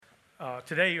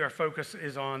Today our focus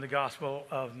is on the Gospel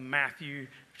of Matthew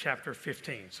chapter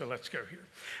 15. So let's go here.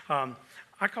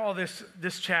 I call this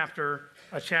chapter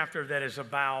a chapter that is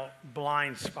about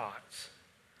blind spots.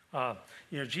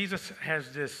 Jesus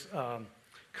has this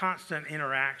constant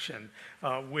interaction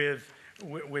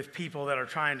with people that are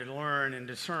trying to learn and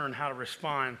discern how to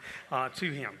respond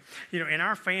to him. In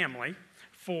our family,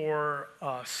 for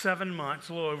 7 months,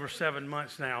 a little over 7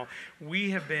 months now,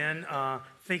 we have been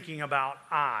thinking about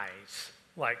eyes,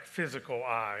 like physical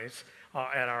eyes,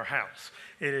 at our house.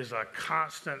 It is a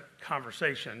constant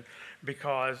conversation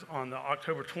because on the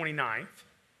October 29th,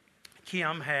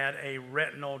 Kim had a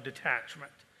retinal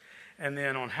detachment. And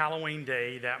then on Halloween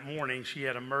Day, that morning, she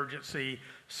had emergency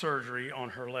surgery on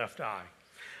her left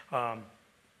eye.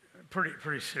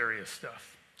 Pretty serious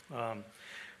stuff.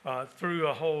 Through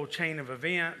a whole chain of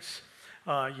events,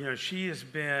 she has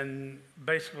been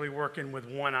basically working with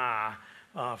one eye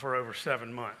for over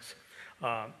 7 months.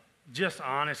 Just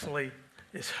honestly,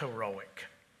 it's heroic.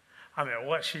 I mean,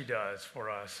 what she does for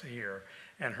us here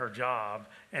and her job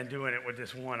and doing it with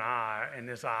this one eye and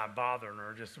this eye bothering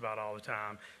her just about all the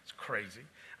time, it's crazy.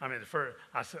 I mean,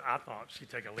 I thought she'd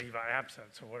take a leave of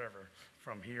absence or whatever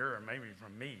from here or maybe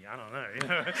from me. I don't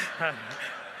know.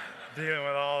 Dealing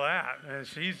with all that, and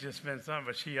she's just been something.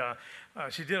 But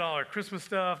she did all her Christmas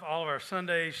stuff, all of our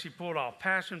Sundays. She pulled off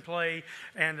Passion Play,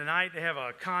 and tonight they have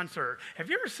a concert. Have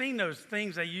you ever seen those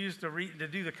things they use to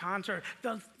do the concert?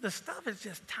 The stuff is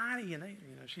just tiny, and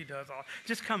she does all.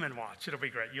 Just come and watch; it'll be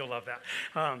great. You'll love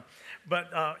that.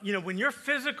 But when your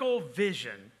physical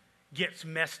vision gets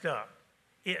messed up,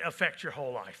 it affects your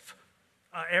whole life.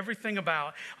 Everything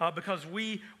about, because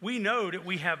we know that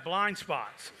we have blind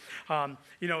spots. One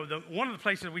of the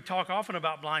places we talk often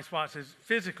about blind spots is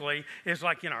physically is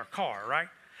like in our car, right?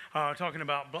 Talking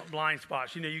about blind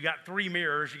spots. You got 3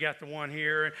 mirrors. You got the one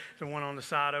here, the one on the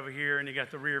side over here, and you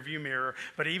got the rear view mirror.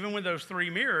 But even with those 3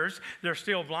 mirrors, there's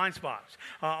still blind spots.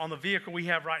 On the vehicle we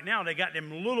have right now, they got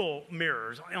them little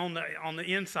mirrors on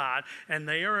the inside, and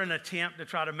they are an attempt to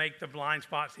try to make the blind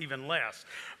spots even less.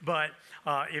 But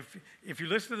if you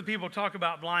listen to the people talk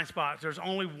about blind spots, there's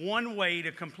only one way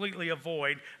to completely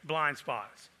avoid blind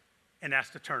spots, and that's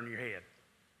to turn your head.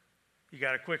 You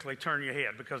got to quickly turn your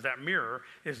head because that mirror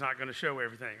is not going to show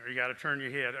everything. Or you got to turn your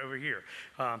head over here.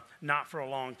 Not for a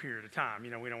long period of time. We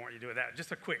don't want you doing that.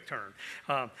 Just a quick turn.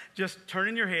 Just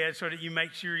turning your head so that you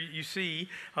make sure you see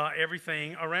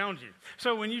everything around you.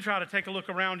 So when you try to take a look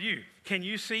around you, can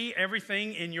you see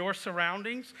everything in your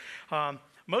surroundings?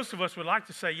 Most of us would like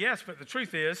to say yes, but the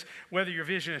truth is, whether your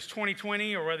vision is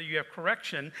 20/20 or whether you have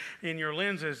correction in your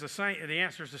lenses, the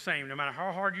answer is the same. No matter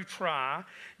how hard you try,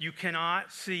 you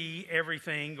cannot see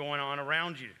everything going on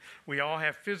around you. We all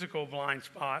have physical blind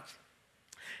spots.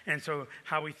 And so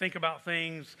how we think about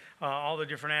things, all the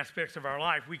different aspects of our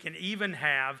life, we can even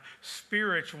have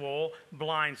spiritual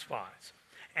blind spots.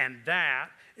 And that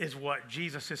is what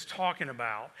Jesus is talking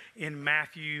about in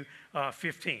Matthew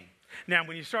 15. Now,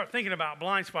 when you start thinking about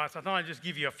blind spots, I thought I'd just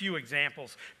give you a few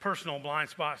examples, personal blind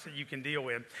spots that you can deal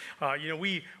with.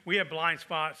 We have blind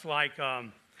spots like, don't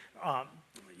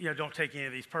take any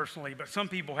of these personally, but some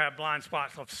people have blind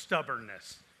spots of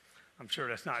stubbornness. I'm sure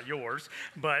that's not yours,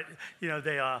 but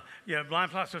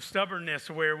blind spots of stubbornness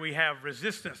where we have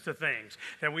resistance to things,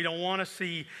 that we don't want to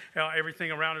see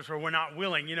everything around us, or we're not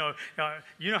willing. You know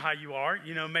how you are.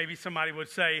 Maybe somebody would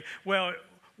say, well,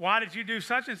 why did you do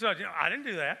such and such? I didn't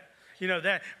do that.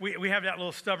 That we have that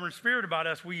little stubborn spirit about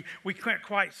us. We can't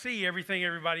quite see everything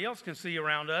everybody else can see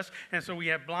around us, and so we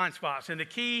have blind spots. And the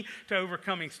key to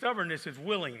overcoming stubbornness is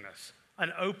willingness,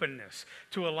 an openness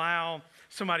to allow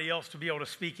somebody else to be able to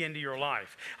speak into your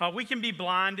life. We can be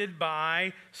blinded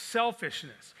by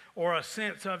selfishness or a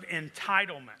sense of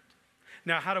entitlement.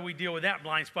 Now, how do we deal with that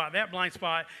blind spot? That blind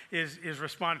spot is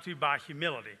responded to by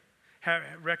humility.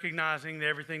 Recognizing that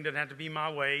everything doesn't have to be my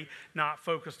way, not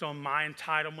focused on my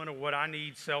entitlement or what I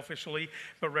need selfishly,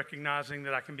 but recognizing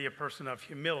that I can be a person of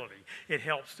humility. It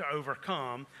helps to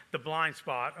overcome the blind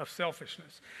spot of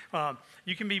selfishness.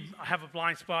 You can have a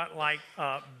blind spot like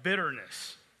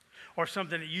bitterness or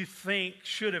something that you think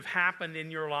should have happened in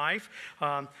your life,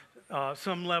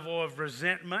 some level of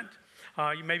resentment.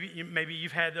 Maybe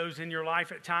you've had those in your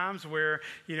life at times where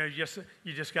you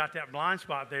just got that blind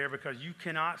spot there because you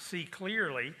cannot see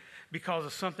clearly because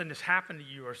of something that's happened to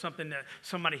you or something that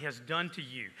somebody has done to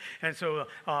you. And so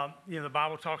the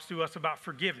Bible talks to us about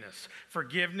forgiveness.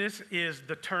 Forgiveness is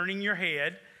the turning your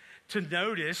head to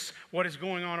notice what is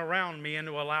going on around me and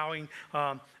to allowing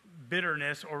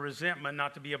bitterness or resentment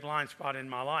not to be a blind spot in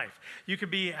my life. You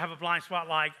could have a blind spot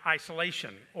like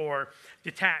isolation or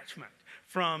detachment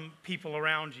from people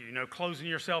around you. You know, closing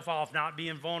yourself off, not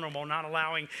being vulnerable, not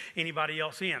allowing anybody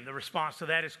else in. The response to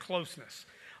that is closeness.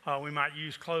 We might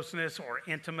use closeness or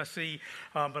intimacy,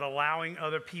 but allowing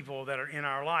other people that are in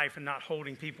our life and not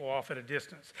holding people off at a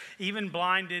distance. Even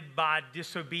blinded by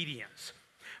disobedience.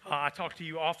 I talk to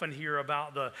you often here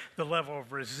about the level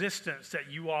of resistance that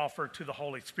you offer to the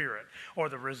Holy Spirit, or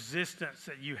the resistance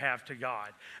that you have to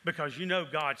God, because you know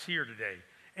God's here today.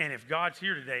 And if God's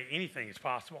here today, anything is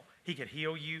possible. He can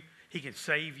heal you. He can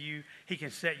save you. He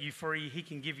can set you free. He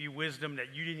can give you wisdom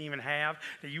that you didn't even have,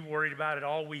 that you worried about it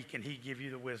all week, and He'd give you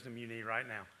the wisdom you need right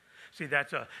now. See,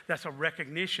 that's a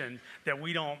recognition that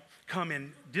we don't come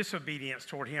in disobedience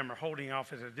toward Him or holding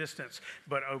off at a distance,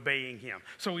 but obeying Him.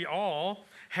 So we all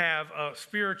have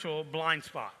spiritual blind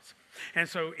spots. And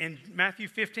so in Matthew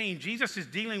 15, Jesus is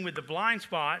dealing with the blind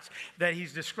spots that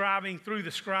He's describing through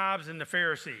the scribes and the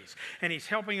Pharisees. And He's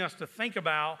helping us to think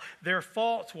about their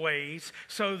false ways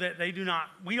so that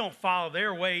we don't follow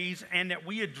their ways, and that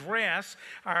we address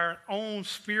our own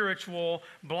spiritual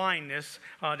blindness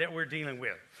that we're dealing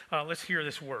with. Let's hear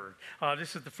this word.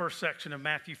 This is the first section of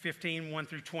Matthew 15, 1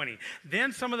 through 20.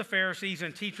 Then some of the Pharisees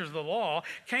and teachers of the law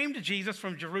came to Jesus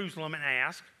from Jerusalem and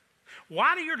asked,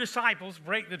 "Why do your disciples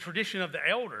break the tradition of the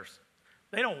elders?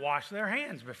 They don't wash their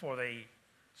hands before they eat."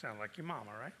 Sound like your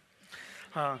mama,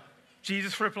 right?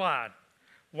 Jesus replied,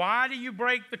 "Why do you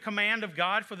break the command of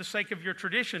God for the sake of your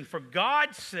tradition? For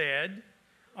God said,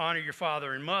 'Honor your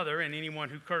father and mother,' and anyone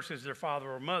who curses their father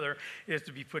or mother is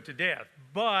to be put to death.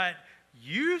 But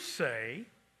you say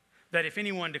that if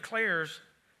anyone declares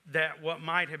that what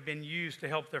might have been used to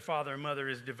help their father and mother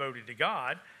is devoted to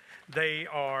God, they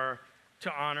are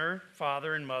to honor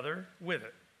father and mother with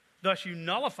it. Thus you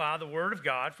nullify the word of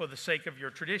God for the sake of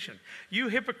your tradition. You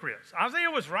hypocrites, Isaiah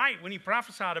was right when he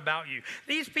prophesied about you.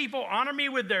 These people honor me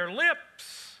with their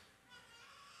lips,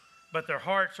 but their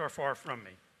hearts are far from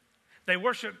me. They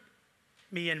worship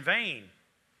me in vain.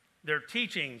 Their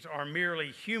teachings are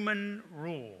merely human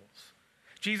rules."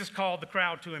 Jesus called the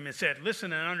crowd to Him and said,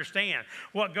 "Listen and understand.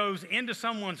 What goes into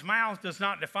someone's mouth does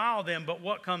not defile them, but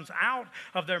what comes out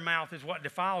of their mouth is what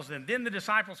defiles them." Then the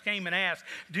disciples came and asked,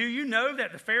 "Do you know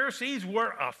that the Pharisees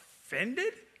were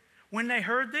offended when they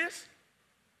heard this?"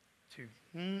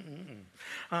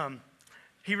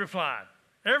 He replied,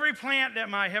 "Every plant that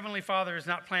my heavenly Father has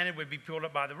not planted would be pulled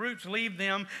up by the roots. Leave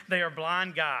them. They are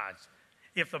blind guides.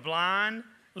 If the blind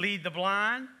lead the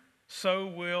blind,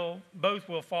 so both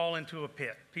will fall into a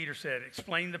pit." Peter said,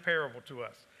 "Explain the parable to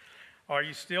us." "Are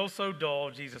you still so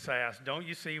dull?" Jesus asked. "Don't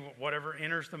you see whatever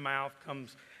enters the mouth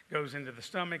goes into the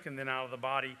stomach and then out of the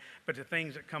body? But the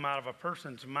things that come out of a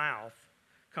person's mouth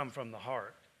come from the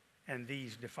heart, and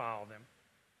these defile them.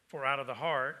 For out of the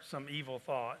heart, some evil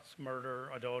thoughts, murder,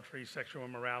 adultery, sexual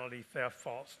immorality, theft,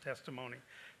 false testimony,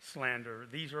 slander.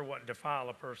 These are what defile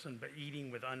a person, but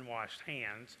eating with unwashed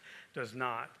hands does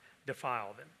not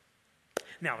defile them."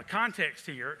 Now, the context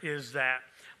here is that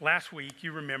last week,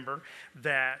 you remember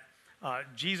that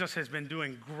Jesus has been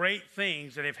doing great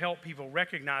things that have helped people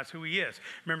recognize who He is.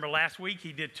 Remember last week,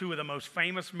 He did two of the most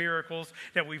famous miracles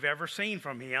that we've ever seen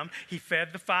from Him. He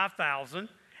fed the 5,000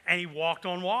 and He walked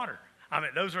on water. I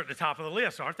mean, those are at the top of the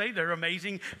list, aren't they? They're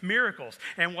amazing miracles.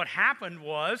 And what happened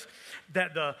was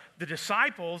that the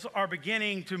disciples are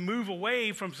beginning to move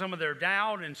away from some of their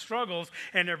doubt and struggles,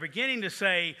 and they're beginning to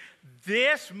say,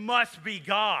 "This must be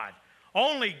God.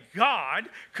 Only God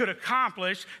could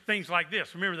accomplish things like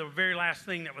this." Remember, the very last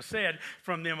thing that was said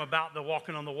from them about the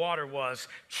walking on the water was,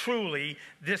 "Truly,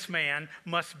 this man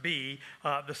must be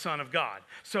the Son of God."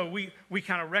 So we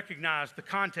kind of recognize the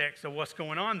context of what's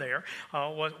going on there,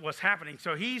 what's happening.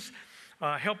 So He's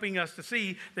helping us to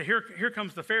see that here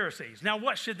comes the Pharisees. Now,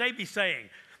 what should they be saying?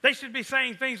 They should be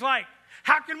saying things like,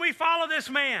 "How can we follow this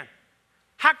man?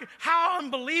 How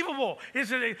unbelievable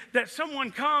is it that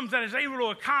someone comes that is able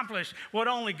to accomplish what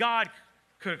only God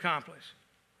could accomplish?"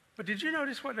 But did you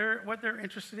notice what they're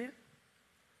interested in?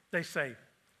 They say,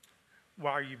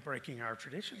 "Why are you breaking our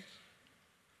traditions?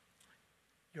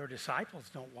 Your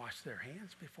disciples don't wash their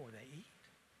hands before they eat."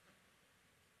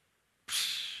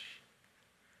 Psh,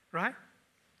 right?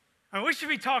 And we should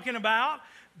be talking about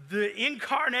the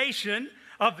incarnation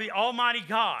of the Almighty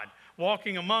God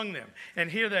walking among them. And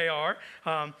here they are.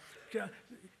 That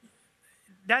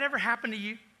ever happened to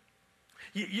you?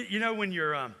 You know, when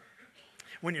you're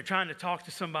trying to talk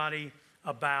to somebody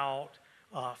about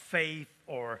faith,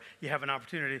 or you have an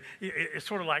opportunity, it's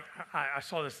sort of like I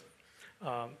saw this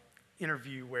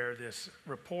interview where this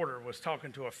reporter was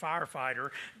talking to a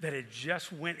firefighter that had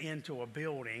just went into a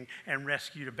building and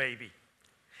rescued a baby.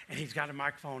 And he's got a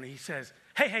microphone and he says,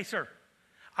 hey, sir,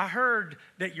 I heard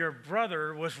that your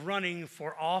brother was running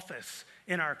for office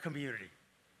in our community.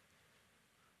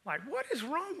 Like, what is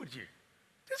wrong with you?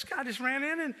 This guy just ran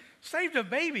in and saved a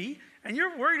baby, and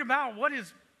you're worried about what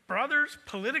his brother's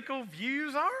political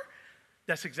views are?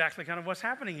 That's exactly kind of what's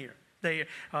happening here. They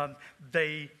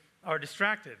are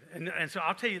distracted. And so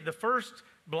I'll tell you, the first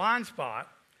blind spot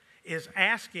is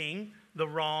asking the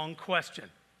wrong question.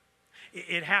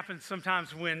 It happens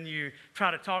sometimes when you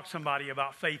try to talk to somebody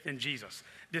about faith in Jesus.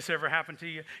 This ever happened to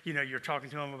you? You know, you're talking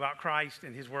to them about Christ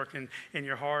and his work in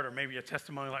your heart, or maybe a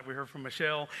testimony like we heard from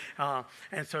Michelle.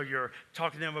 And so you're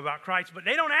talking to them about Christ, but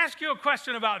they don't ask you a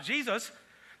question about Jesus.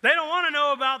 They don't want to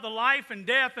know about the life and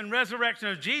death and resurrection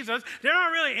of Jesus. They're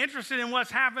not really interested in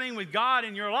what's happening with God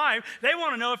in your life. They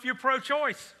want to know if you're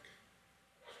pro-choice.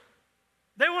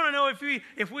 They want to know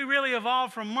if we really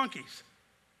evolved from monkeys.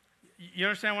 You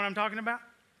understand what I'm talking about?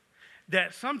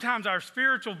 That sometimes our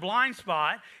spiritual blind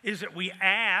spot is that we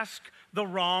ask the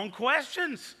wrong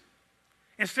questions.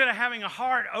 Instead of having a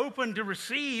heart open to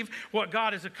receive what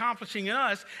God is accomplishing in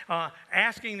us,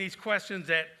 asking these questions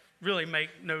that really make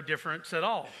no difference at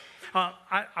all.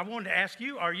 I wanted to ask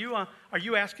you, are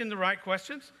you asking the right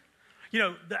questions? You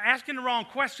know, asking the wrong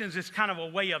questions is kind of a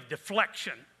way of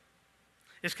deflection.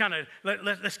 It's kind of,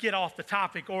 let's get off the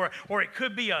topic, or it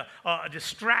could be a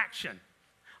distraction.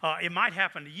 It might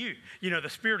happen to you. You know, the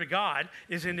Spirit of God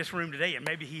is in this room today, and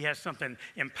maybe he has something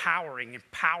empowering and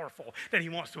powerful that he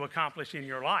wants to accomplish in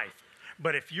your life.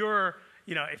 But if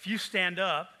you stand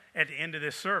up at the end of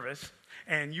this service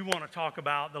and you want to talk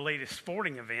about the latest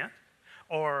sporting event,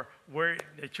 or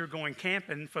that you're going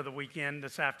camping for the weekend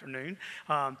this afternoon,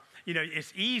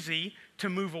 it's easy to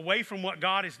move away from what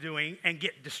God is doing and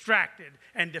get distracted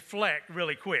and deflect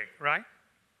really quick, right?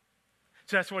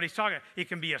 So that's what he's talking about. It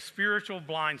can be a spiritual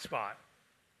blind spot.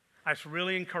 I just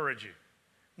really encourage you,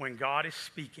 when God is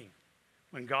speaking,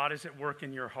 when God is at work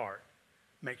in your heart,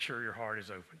 make sure your heart is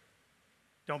open.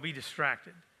 Don't be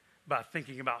distracted by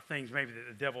thinking about things maybe that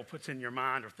the devil puts in your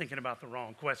mind, or thinking about the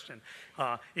wrong question.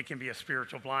 It can be a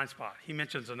spiritual blind spot. He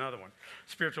mentions another one.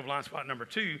 Spiritual blind spot number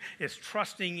 2 is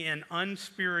trusting in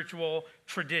unspiritual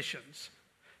traditions.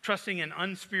 Trusting in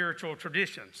unspiritual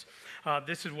traditions.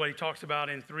 This is what he talks about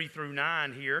in 3 through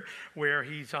 9 here, where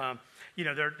he's,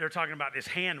 they're talking about this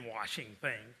hand washing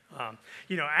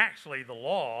thing. Actually the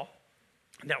law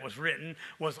that was written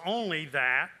was only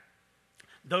that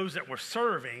those that were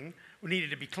serving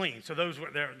needed to be clean. So those were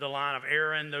the line of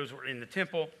Aaron, those were in the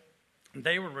temple.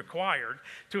 They were required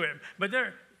to it. But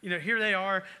here they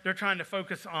are. They're trying to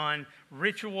focus on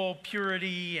ritual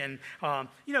purity, and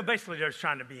basically they're just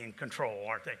trying to be in control,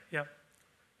 aren't they? Yeah.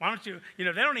 Why don't you? They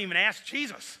don't even ask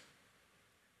Jesus.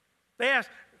 They ask,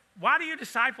 "Why do your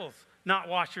disciples not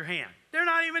wash your hand?" They're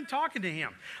not even talking to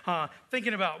him,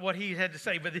 thinking about what he had to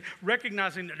say, but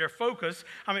recognizing that their focus.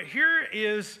 Here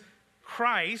is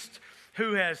Christ,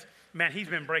 who has, he's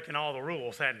been breaking all the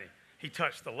rules, hasn't he? He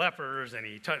touched the lepers, and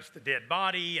he touched the dead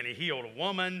body, and he healed a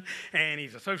woman, and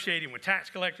he's associating with tax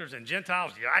collectors and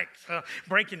Gentiles. Yikes.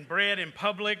 Breaking bread in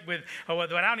public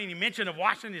without any mention of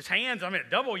washing his hands.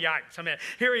 Double yikes.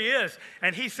 Here he is.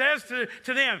 And he says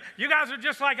to them, "You guys are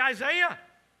just like Isaiah.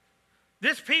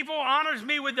 This people honors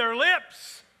me with their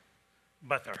lips,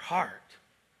 but their heart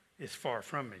is far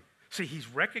from me." See, he's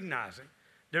recognizing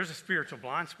there's a spiritual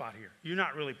blind spot here. You're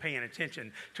not really paying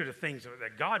attention to the things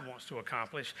that God wants to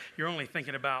accomplish. You're only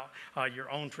thinking about your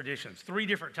own traditions. 3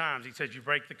 different times he says you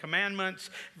break the commandments.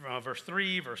 Verse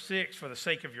 3, verse 6, for the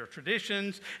sake of your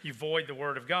traditions. You void the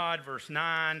word of God. Verse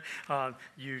 9,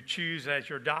 you choose as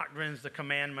your doctrines the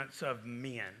commandments of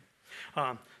men.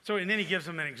 And then he gives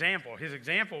them an example. His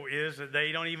example is that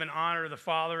they don't even honor the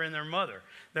father and their mother.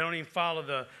 They don't even follow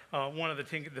the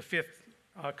 5th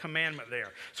commandment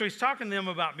there. So he's talking to them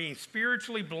about being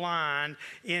spiritually blind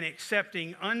in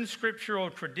accepting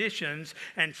unscriptural traditions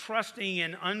and trusting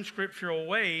in unscriptural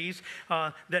ways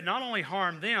that not only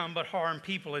harm them, but harm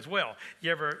people as well.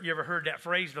 You ever heard that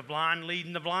phrase, the blind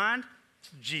leading the blind?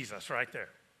 It's Jesus right there.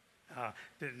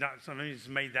 Somebody just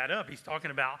made that up. He's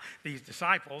talking about these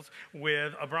disciples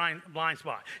with a blind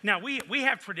spot. Now, we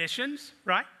have traditions,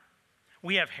 right?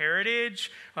 We have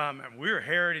heritage. We're a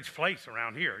heritage place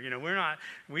around here.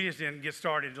 We just didn't get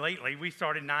started lately. We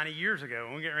started 90 years ago,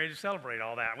 and we're getting ready to celebrate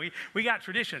all that. We got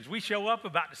traditions. We show up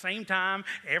about the same time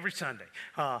every Sunday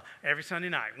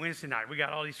night, Wednesday night. We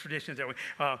got all these traditions that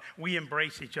we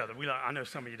embrace each other. I know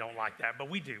some of you don't like that, but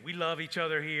we do. We love each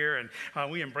other here, and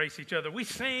we embrace each other. We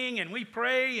sing and we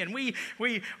pray, and we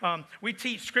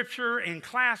teach Scripture in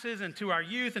classes and to our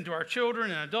youth and to our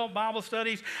children and adult Bible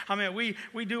studies.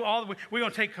 We do all we're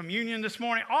going to take communion this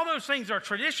morning. All those things are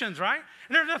traditions, right?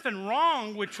 And there's nothing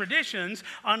wrong with traditions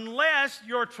unless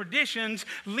your traditions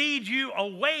lead you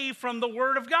away from the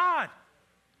Word of God.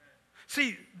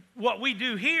 See, what we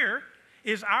do here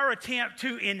is our attempt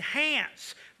to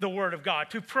enhance the Word of God,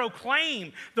 to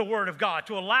proclaim the Word of God,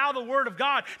 to allow the Word of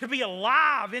God to be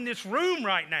alive in this room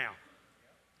right now.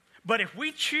 But if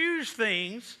we choose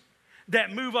things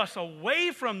that move us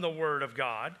away from the Word of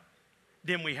God,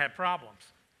 then we have problems.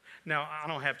 Now, I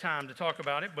don't have time to talk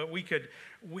about it, but we could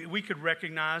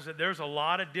recognize that there's a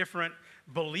lot of different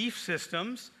belief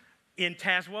systems in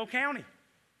Tazewell County.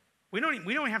 We don't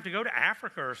even have to go to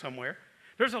Africa or somewhere.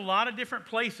 There's a lot of different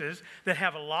places that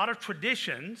have a lot of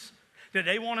traditions that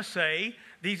they want to say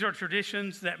these are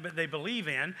traditions that they believe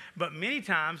in, but many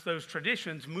times those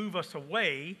traditions move us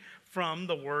away from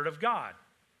the Word of God.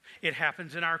 It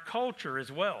happens in our culture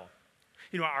as well.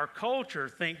 You know, our culture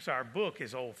thinks our book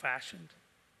is old-fashioned,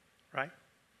 right?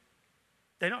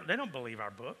 They don't believe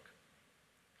our book.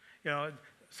 You know,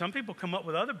 some people come up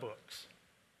with other books.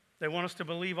 They want us to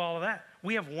believe all of that.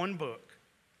 We have one book,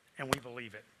 and we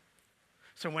believe it.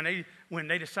 So when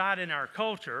they decide in our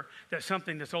culture that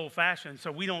something that's old-fashioned,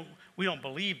 so we don't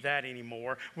believe that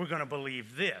anymore, we're going to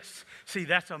believe this. See,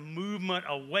 that's a movement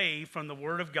away from the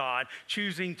Word of God,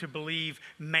 choosing to believe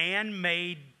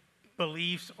man-made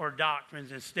beliefs or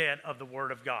doctrines instead of the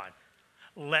Word of God.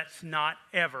 Let's not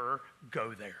ever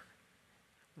go there.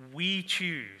 We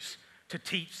choose to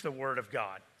teach the Word of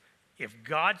God. If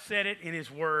God said it in His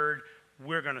Word,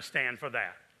 we're going to stand for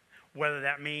that. Whether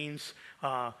that means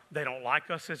they don't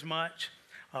like us as much,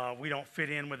 we don't fit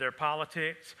in with their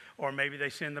politics, or maybe they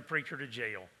send the preacher to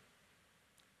jail.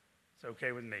 It's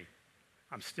okay with me.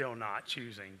 I'm still not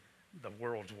choosing the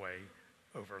world's way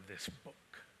over this book.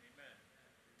 Amen.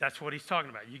 That's what he's talking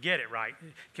about. You get it, right?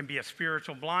 It can be a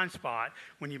spiritual blind spot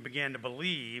when you begin to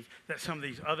believe that some of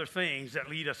these other things that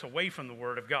lead us away from the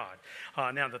Word of God.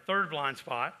 Now, the third blind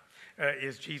spot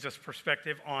is Jesus'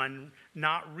 perspective on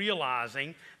not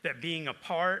realizing that being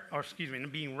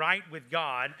right with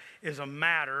God is a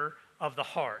matter of the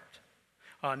heart.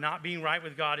 Not being right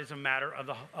with God is a matter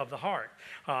of the heart.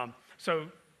 So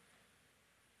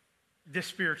this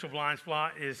spiritual blind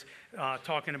spot is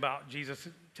talking about Jesus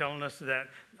telling us that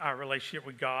our relationship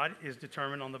with God is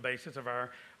determined on the basis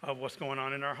of what's going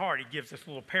on in our heart. He gives this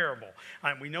little parable.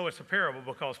 We know it's a parable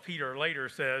because Peter later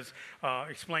says,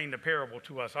 explain the parable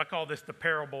to us. I call this the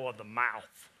parable of the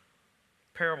mouth.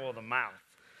 Parable of the mouth.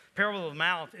 Parable of the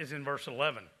mouth is in verse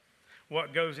 11.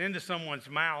 What goes into someone's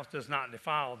mouth does not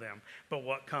defile them, but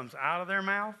what comes out of their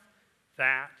mouth,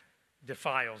 that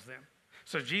defiles them.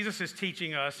 So Jesus is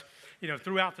teaching us,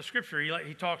 throughout the scripture,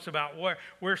 he talks about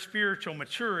where spiritual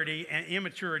maturity and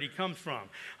immaturity comes from.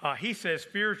 He says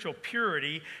spiritual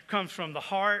purity comes from the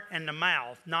heart and the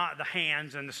mouth, not the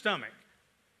hands and the stomach.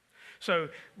 So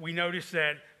we notice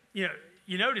that,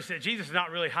 you notice that Jesus is not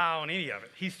really high on any of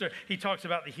it. He talks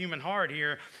about the human heart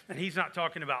here, and he's not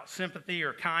talking about sympathy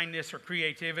or kindness or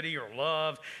creativity or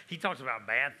love. He talks about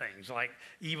bad things like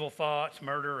evil thoughts,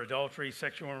 murder, adultery,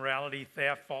 sexual immorality,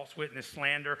 theft, false witness,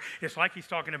 slander. It's like he's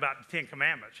talking about the Ten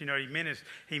Commandments.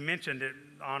 He mentioned it,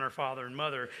 honor father and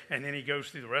mother, and then he goes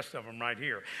through the rest of them right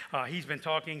here. He's been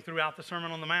talking throughout the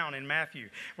Sermon on the Mount in Matthew,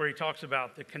 where he talks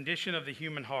about the condition of the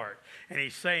human heart. And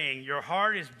he's saying, your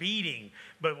heart is beating,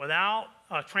 but without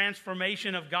a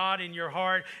transformation of God in your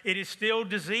heart, it is still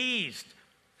diseased.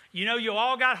 You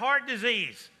all got heart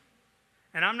disease.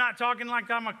 And I'm not talking like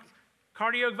I'm a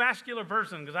cardiovascular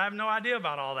person, because I have no idea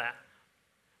about all that.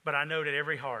 But I know that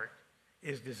every heart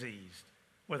is diseased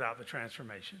without the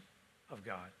transformation of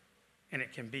God. And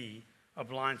it can be a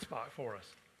blind spot for us.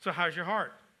 So how's your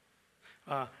heart?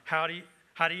 How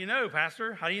do you know,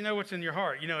 Pastor? How do you know what's in your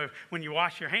heart? When you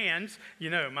wash your hands,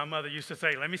 my mother used to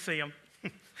say, let me see them.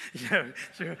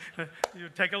 So you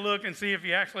take a look and see if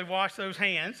you actually wash those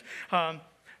hands.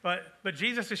 But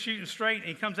Jesus is shooting straight, and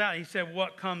he comes out, and he said,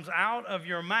 what comes out of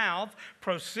your mouth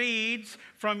proceeds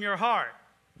from your heart.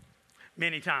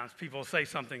 Many times people say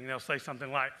something, and they'll say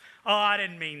something like, oh, I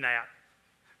didn't mean that.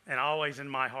 And I always in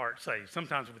my heart say,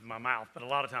 sometimes with my mouth, but a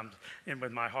lot of times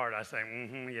with my heart I say,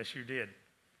 yes, you did.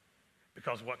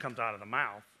 Because what comes out of the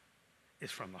mouth is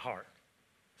from the heart.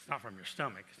 It's not from your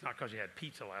stomach. It's not because you had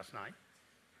pizza last night.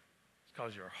 It's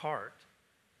because your heart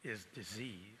is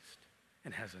diseased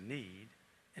and has a need,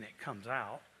 and it comes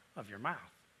out of your mouth.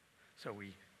 So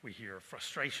we hear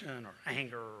frustration or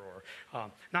anger or,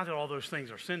 not that all those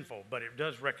things are sinful, but it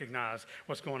does recognize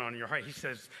what's going on in your heart. He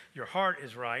says your heart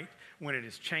is right when it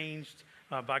is changed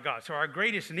by God. So our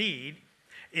greatest need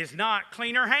is not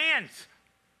cleaner hands.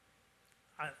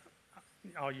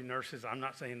 all you nurses, I'm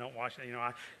not saying don't wash it.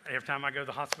 Every time I go to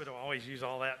the hospital, I always use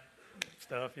all that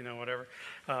stuff, whatever.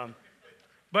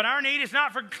 But our need is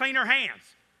not for cleaner hands.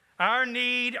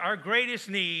 Our greatest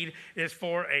need is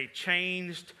for a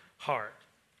changed heart.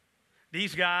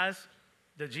 These guys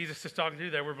that Jesus is talking to,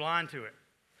 they were blind to it.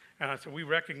 So we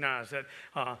recognize that,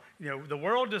 the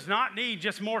world does not need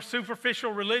just more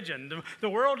superficial religion. The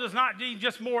world does not need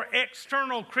just more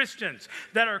external Christians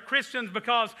that are Christians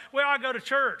because, well, I go to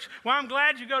church. Well, I'm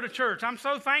glad you go to church. I'm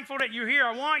so thankful that you're here.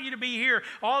 I want you to be here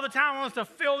all the time. I want us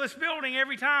to fill this building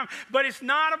every time. But it's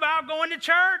not about going to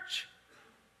church.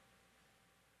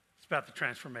 It's about the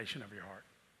transformation of your heart.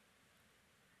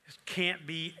 It can't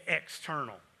be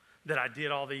external that I did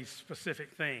all these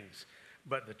specific things,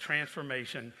 but the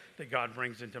transformation that God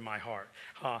brings into my heart.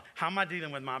 How am I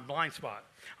dealing with my blind spot?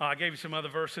 I gave you some other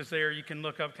verses there. You can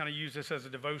look up, kind of use this as a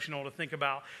devotional to think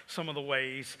about some of the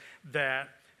ways that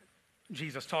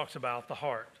Jesus talks about the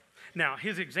heart. Now,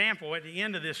 his example at the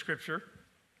end of this scripture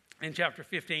in chapter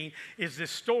 15 is this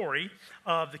story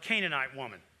of the Canaanite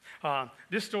woman.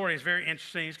 This story is very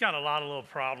interesting. It's got a lot of little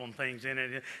problem things in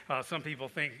it. Some people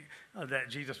think that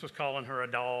Jesus was calling her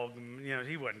a dog.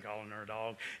 He wasn't calling her a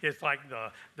dog. It's like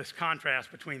this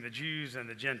contrast between the Jews and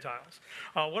the Gentiles.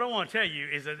 What I want to tell you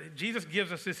is that Jesus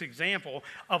gives us this example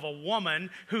of a woman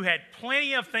who had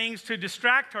plenty of things to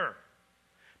distract her.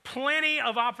 Plenty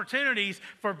of opportunities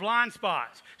for blind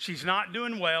spots. She's not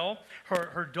doing well.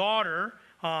 Her daughter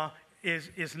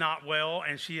is not well,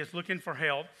 and she is looking for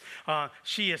help.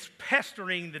 She is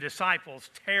pestering the disciples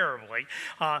terribly.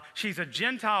 She's a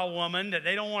Gentile woman that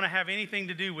they don't want to have anything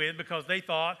to do with because they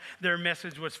thought their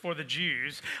message was for the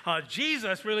Jews.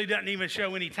 Jesus really doesn't even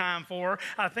show any time for her.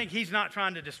 I think he's not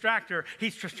trying to distract her.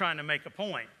 He's just trying to make a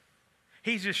point.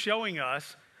 He's just showing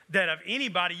us that of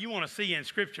anybody you want to see in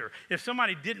Scripture, if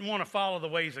somebody didn't want to follow the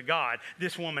ways of God,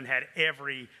 this woman had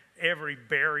every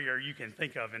barrier you can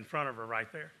think of in front of her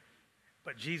right there.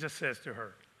 But Jesus says to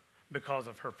her, because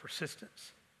of her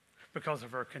persistence, because of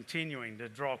her continuing to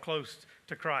draw close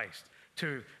to Christ,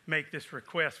 to make this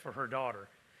request for her daughter,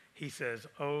 he says,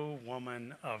 "O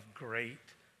woman of great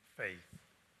faith,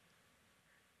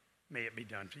 may it be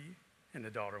done to you." And the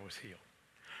daughter was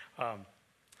healed.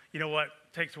 You know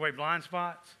what takes away blind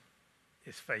spots?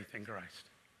 Is faith in Christ.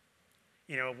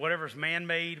 Whatever's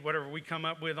man-made, whatever we come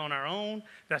up with on our own,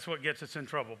 that's what gets us in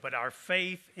trouble. But our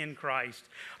faith in Christ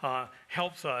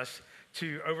helps us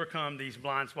to overcome these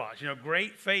blind spots.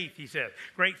 Great faith, he said.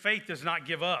 Great faith does not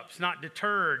give up. It's not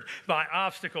deterred by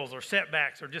obstacles or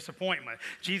setbacks or disappointment.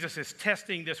 Jesus is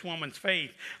testing this woman's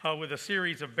faith with a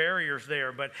series of barriers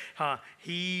there, but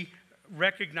he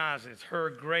recognizes her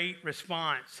great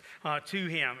response to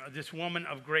him, this woman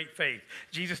of great faith.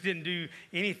 Jesus didn't do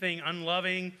anything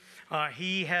unloving.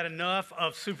 He had enough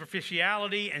of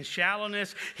superficiality and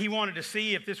shallowness. He wanted to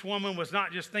see if this woman was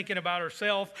not just thinking about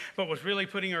herself, but was really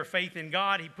putting her faith in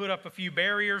God. He put up a few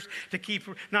barriers to keep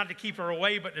her, not to keep her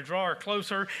away, but to draw her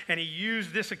closer. And he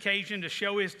used this occasion to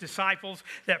show his disciples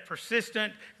that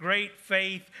persistent, great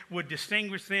faith would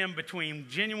distinguish them between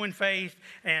genuine faith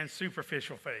and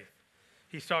superficial faith.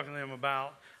 He's talking to them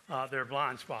about their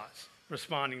blind spots,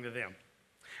 responding to them.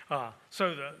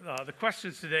 So the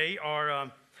questions today are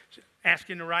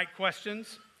asking the right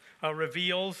questions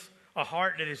reveals a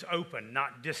heart that is open,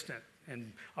 not distant,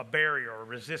 and a barrier or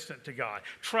resistant to God.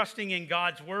 Trusting in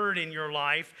God's word in your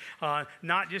life,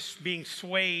 not just being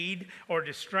swayed or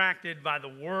distracted by the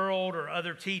world or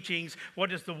other teachings.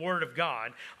 What does the word of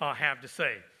God have to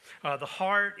say? The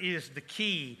heart is the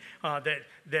key that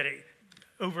it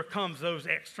overcomes those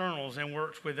externals and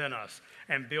works within us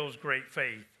and builds great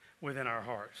faith within our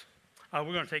hearts. We're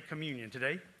going to take communion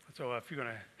today. So if you're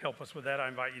going to help us with that, I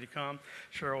invite you to come.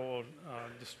 Cheryl will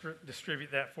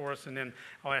distribute that for us, and then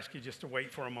I'll ask you just to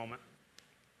wait for a moment.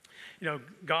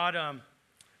 God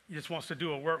just wants to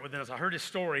do a work within us. I heard a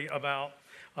story about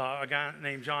a guy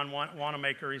named John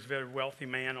Wanamaker. He's a very wealthy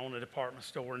man, owned a department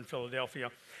store in Philadelphia.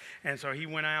 And so he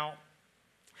went out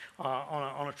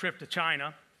on a trip to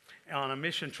China, on a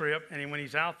mission trip, and when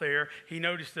he's out there, he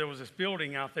noticed there was this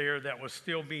building out there that was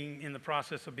still being in the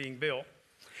process of being built.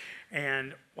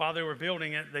 And while they were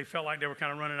building it, they felt like they were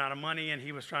kind of running out of money, and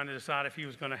he was trying to decide if he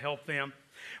was going to help them.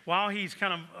 While he's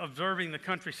kind of observing the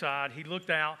countryside, he looked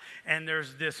out, and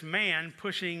there's this man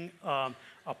pushing a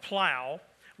plow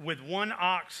with one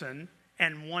oxen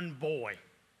and one boy.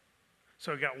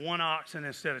 So he got one oxen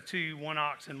instead of two, one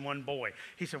oxen, one boy.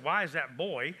 He said, "Why is that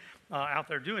boy out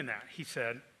there doing that?" He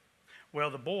said, "Well,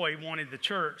 the boy wanted the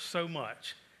church so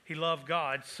much, he loved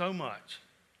God so much,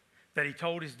 that he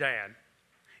told his dad,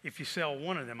 'If you sell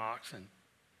one of them oxen,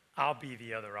 I'll be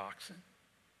the other oxen.'"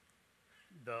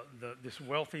 this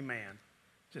wealthy man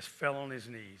just fell on his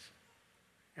knees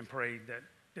and prayed that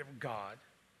God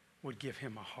would give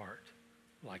him a heart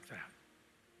like that.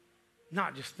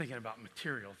 Not just thinking about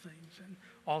material things and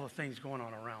all the things going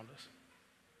on around us,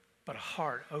 but a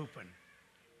heart open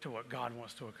to what God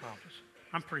wants to accomplish.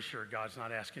 I'm pretty sure God's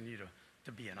not asking you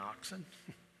to be an oxen,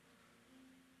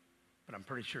 but I'm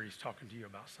pretty sure he's talking to you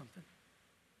about something.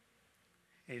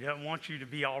 And he doesn't want you to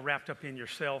be all wrapped up in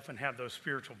yourself and have those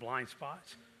spiritual blind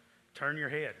spots. Turn your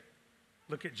head.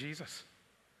 Look at Jesus.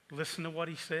 Listen to what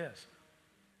he says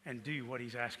and do what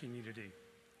he's asking you to do.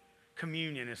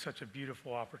 Communion is such a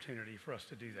beautiful opportunity for us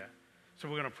to do that. So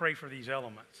we're going to pray for these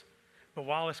elements. But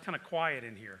while it's kind of quiet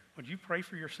in here, would you pray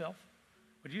for yourself?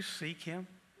 Would you seek him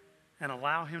and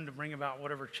allow him to bring about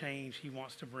whatever change he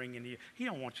wants to bring into you? He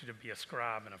don't want you to be a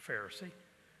scribe and a Pharisee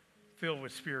filled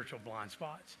with spiritual blind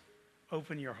spots.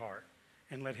 Open your heart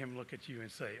and let him look at you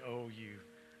and say, oh, you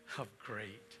of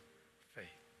great faith.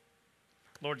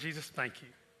 Lord Jesus, thank you.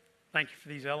 Thank you for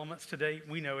these elements today.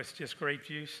 We know it's just grape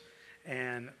juice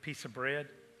and a piece of bread,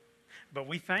 but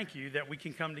we thank you that we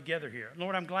can come together here.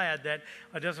 Lord, I'm glad that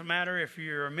it doesn't matter if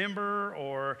you're a member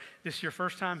or this is your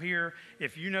first time here.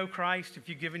 If you know Christ, if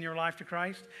you've given your life to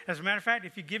Christ, as a matter of fact,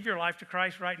 if you give your life to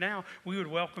Christ right now, we would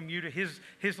welcome you to his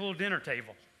little dinner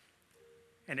table,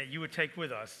 and that you would take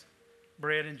with us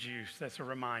bread and juice that's a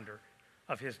reminder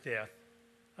of his death,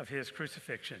 of his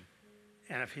crucifixion,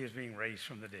 and of his being raised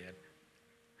from the dead.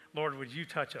 Lord, would you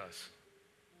touch us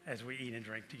as we eat and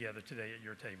drink together today at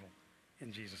your table?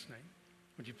 In Jesus' name,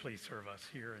 would you please serve us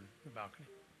here in the balcony?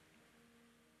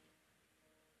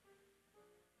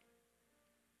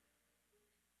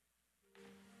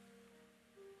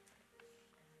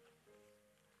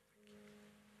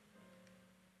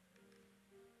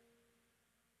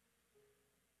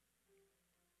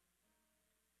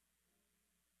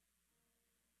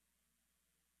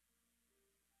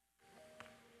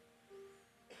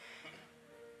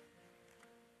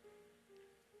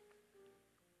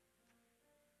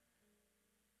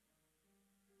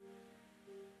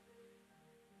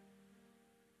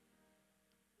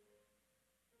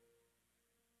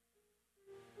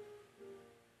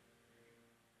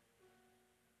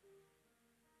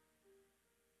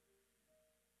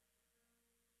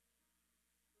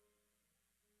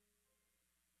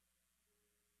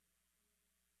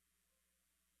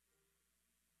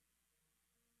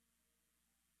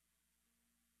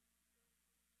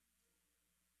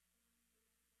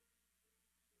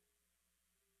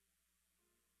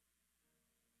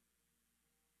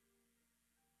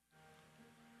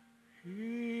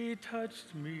 He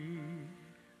touched me,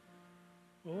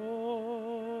 oh,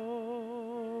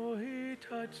 he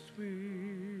touched me,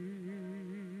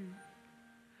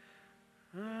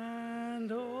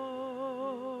 and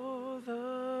oh,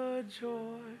 the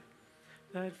joy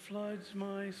that floods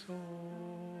my soul.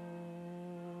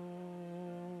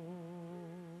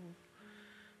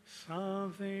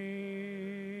 Something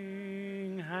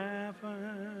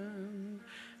happened,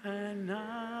 and now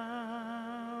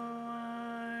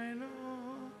I know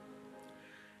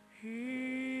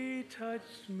he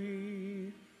touched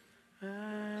me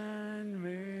and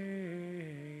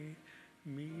made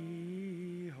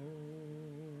me whole.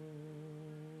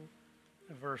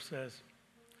 The verse says,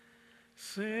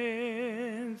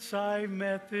 since I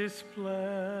met this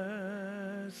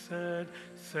blessed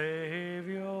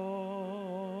Savior,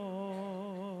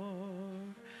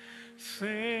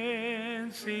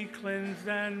 since he cleansed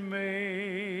and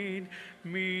made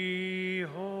me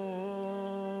whole,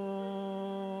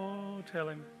 tell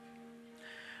him,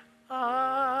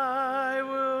 I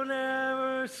will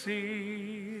never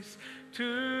cease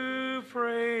to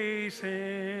praise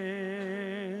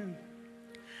him.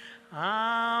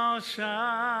 I'll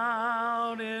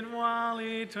shout it while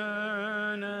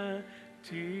eternity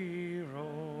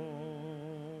rolls.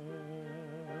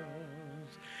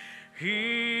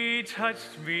 He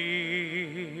touched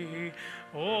me,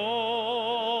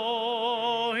 oh,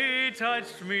 he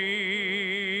touched me,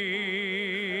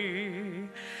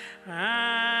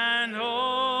 and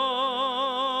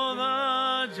oh,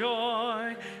 the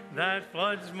joy that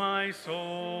floods my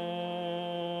soul.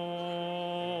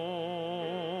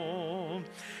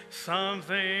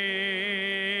 Something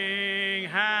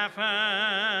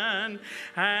happened,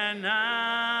 and now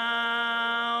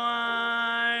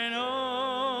I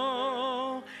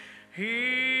know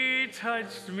he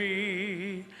touched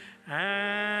me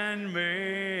and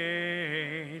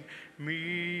made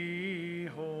me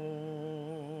whole.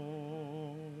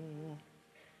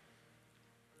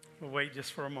 We'll wait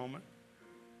just for a moment.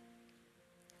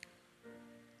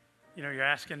 You know, you're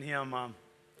asking him,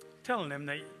 telling him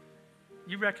that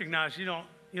you recognize you don't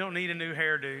You don't need a new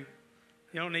hairdo.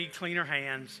 You don't need cleaner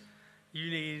hands. You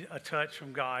need a touch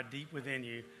from God deep within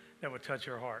you that would touch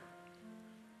your heart.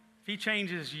 If he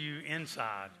changes you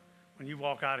inside, when you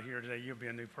walk out of here today, you'll be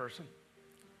a new person.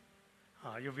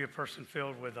 You'll be a person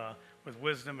filled with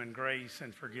wisdom and grace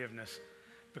and forgiveness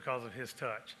because of his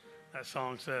touch. That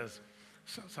song says,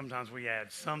 sometimes we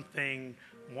add, something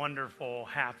wonderful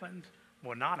happened.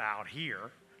 Well, not out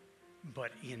here,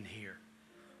 but in here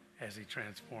as he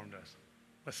transformed us.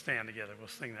 Let's stand together. We'll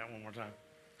sing that one more time.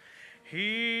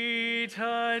 He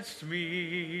touched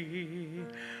me.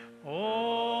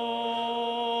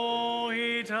 Oh,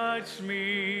 he touched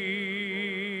me.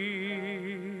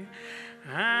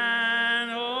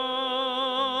 And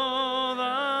oh,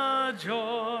 the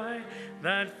joy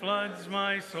that floods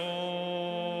my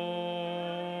soul.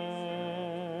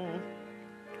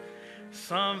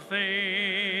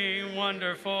 Something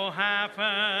wonderful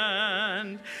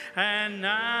happened, and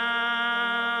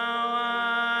now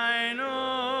I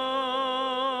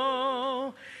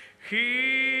know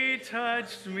he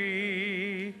touched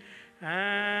me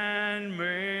and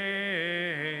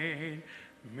made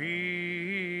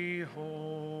me whole.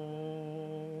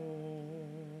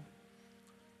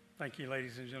 Thank you,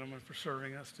 ladies and gentlemen, for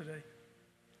serving us today.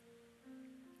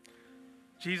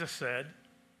 Jesus said,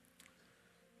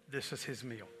 this is his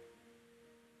meal.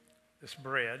 This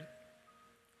bread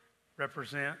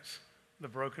represents the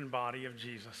broken body of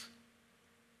Jesus.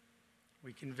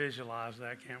 We can visualize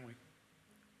that, can't we?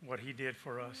 What he did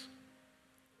for us.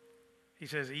 He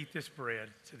says, eat this bread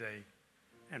today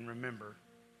and remember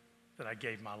that I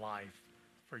gave my life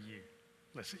for you.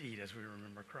 Let's eat as we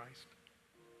remember Christ.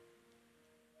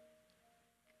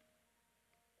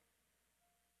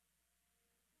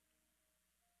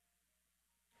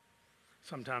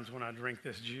 Sometimes when I drink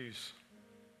this juice,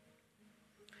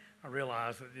 I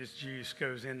realize that this juice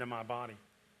goes into my body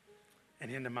and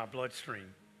into my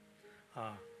bloodstream.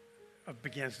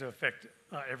 Begins to affect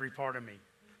every part of me.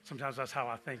 Sometimes that's how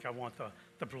I think I want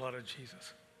the blood of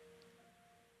Jesus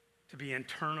to be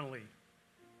internally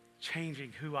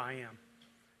changing who I am.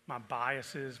 My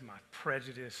biases, my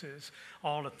prejudices,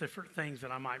 all the different things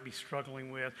that I might be struggling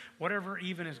with, whatever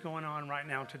even is going on right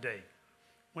now today.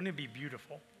 Wouldn't it be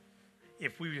beautiful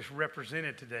if we just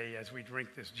represented today as we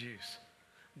drink this juice,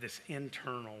 this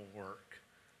internal work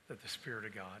that the Spirit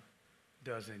of God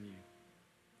does in you?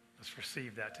 Let's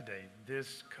receive that today.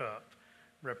 This cup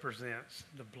represents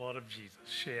the blood of Jesus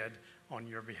shed on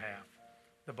your behalf.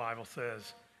 The Bible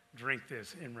says, drink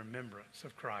this in remembrance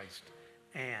of Christ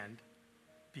and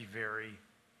be very,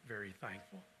 very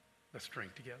thankful. Let's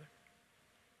drink together.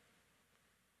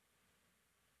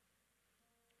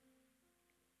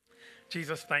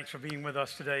 Jesus, thanks for being with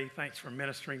us today. Thanks for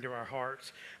ministering to our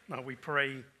hearts. We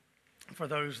pray for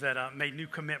those that made new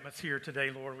commitments here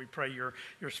today, Lord. We pray your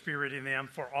Spirit in them.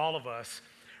 For all of us,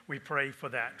 we pray for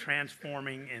that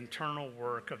transforming internal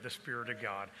work of the Spirit of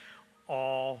God.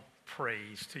 All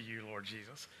praise to you, Lord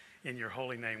Jesus. In your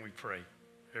holy name we pray.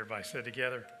 Everybody said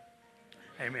together,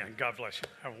 amen. God bless you.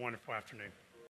 Have a wonderful afternoon.